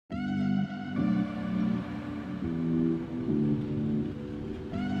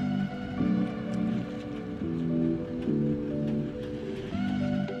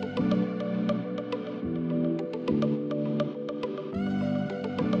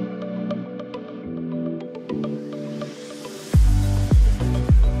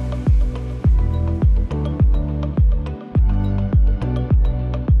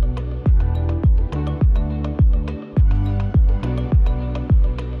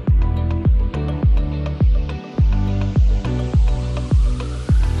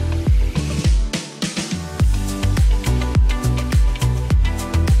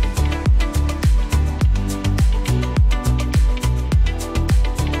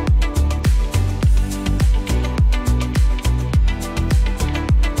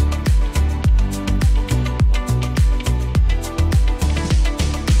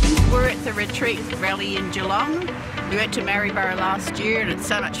in Geelong. We went to Maryborough last year and it's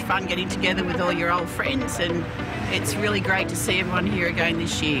so much fun getting together with all your old friends, and it's really great to see everyone here again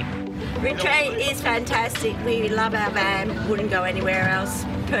this year. Retreat is fantastic. We love our van, wouldn't go anywhere else.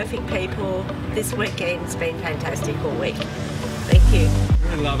 Perfect people. This weekend's been fantastic all week. Thank you.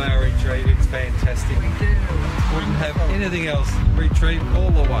 We love our retreat, it's fantastic. We do. Wouldn't have anything else. Retreat all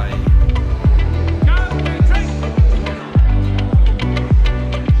the way. Go retreat!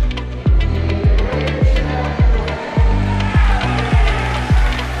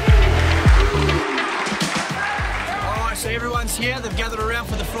 So everyone's here, they've gathered around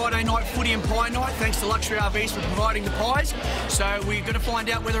for the Friday night footy and pie night, thanks to Luxury RVs for providing the pies. So we're going to find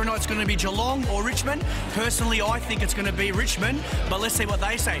out whether or not it's going to be Geelong or Richmond. Personally, I think it's going to be Richmond, but let's see what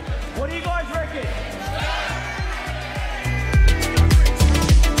they say. What do you guys reckon?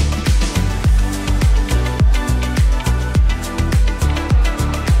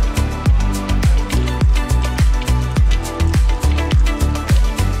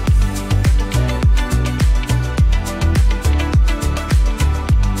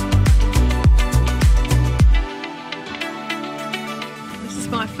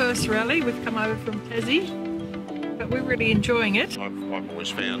 My first rally, we've come over from Tassie, but we're really enjoying it. I've always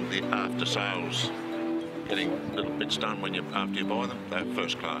found the after sales getting little bits done after you buy them. They're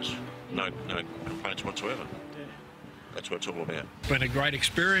first class, no complaints whatsoever. That's what it's all about. It's been a great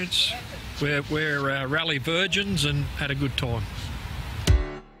experience. We're rally virgins and had a good time.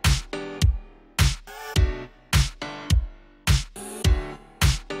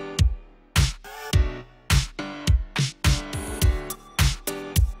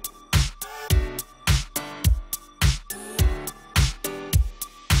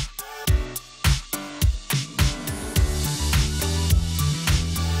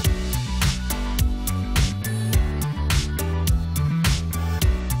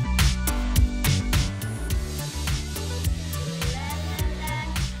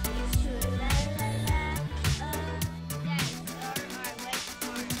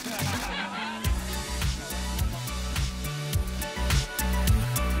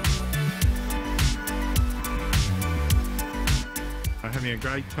 Having a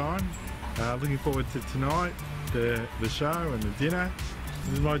great time. Looking forward to tonight, the show and the dinner.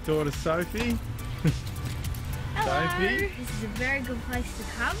 This is my daughter Sophie. Hello. Sophie. This is a very good place to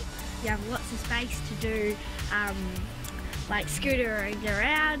come. You have lots of space to do like scootering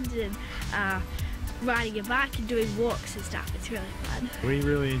around and riding a bike and doing walks and stuff. It's really fun. We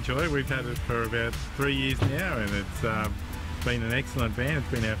really enjoy it. We've had it for about 3 years now, and it's been an excellent van. It's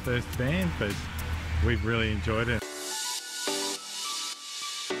been our first van, but we've really enjoyed it.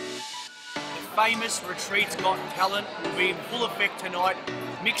 Famous Retreat's Got Talent will be in full effect tonight.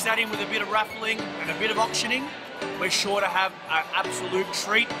 Mix that in with a bit of raffling and a bit of auctioning. We're sure to have an absolute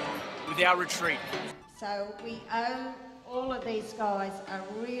treat with our retreat. So we owe all of these guys a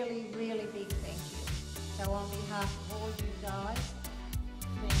really, really big thank you. So on behalf of all you guys,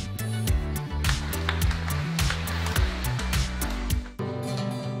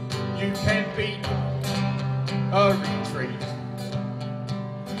 You can't beat a retreat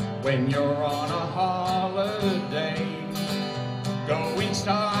when you're on a holiday. Go in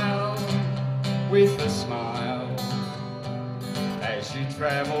style with a smile as you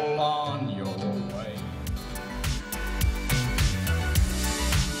travel on your way.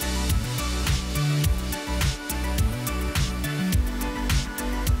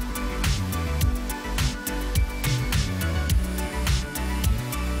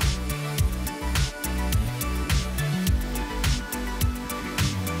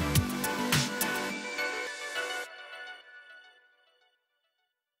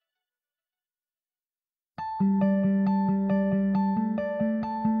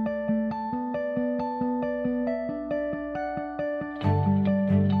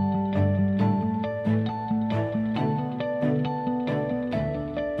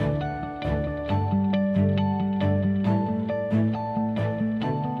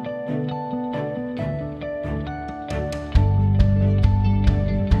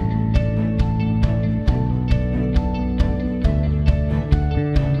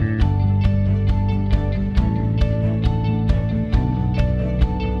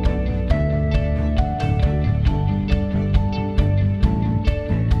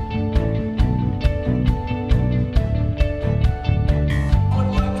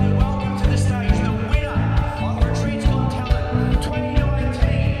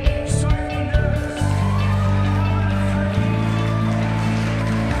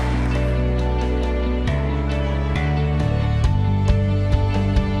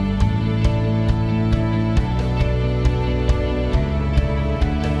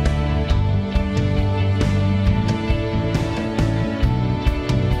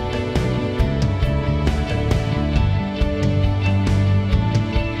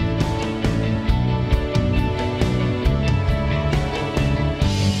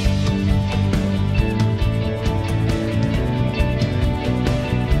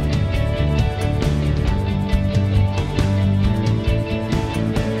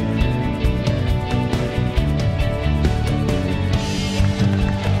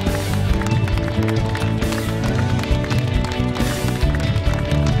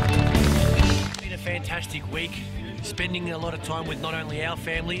 spending a lot of time with not only our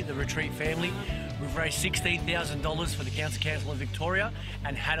family, the retreat family. We've raised $16,000 for the Council of Victoria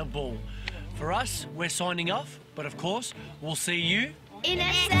and had a ball. For us, we're signing off, but of course, we'll see you in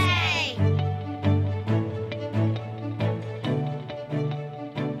SA.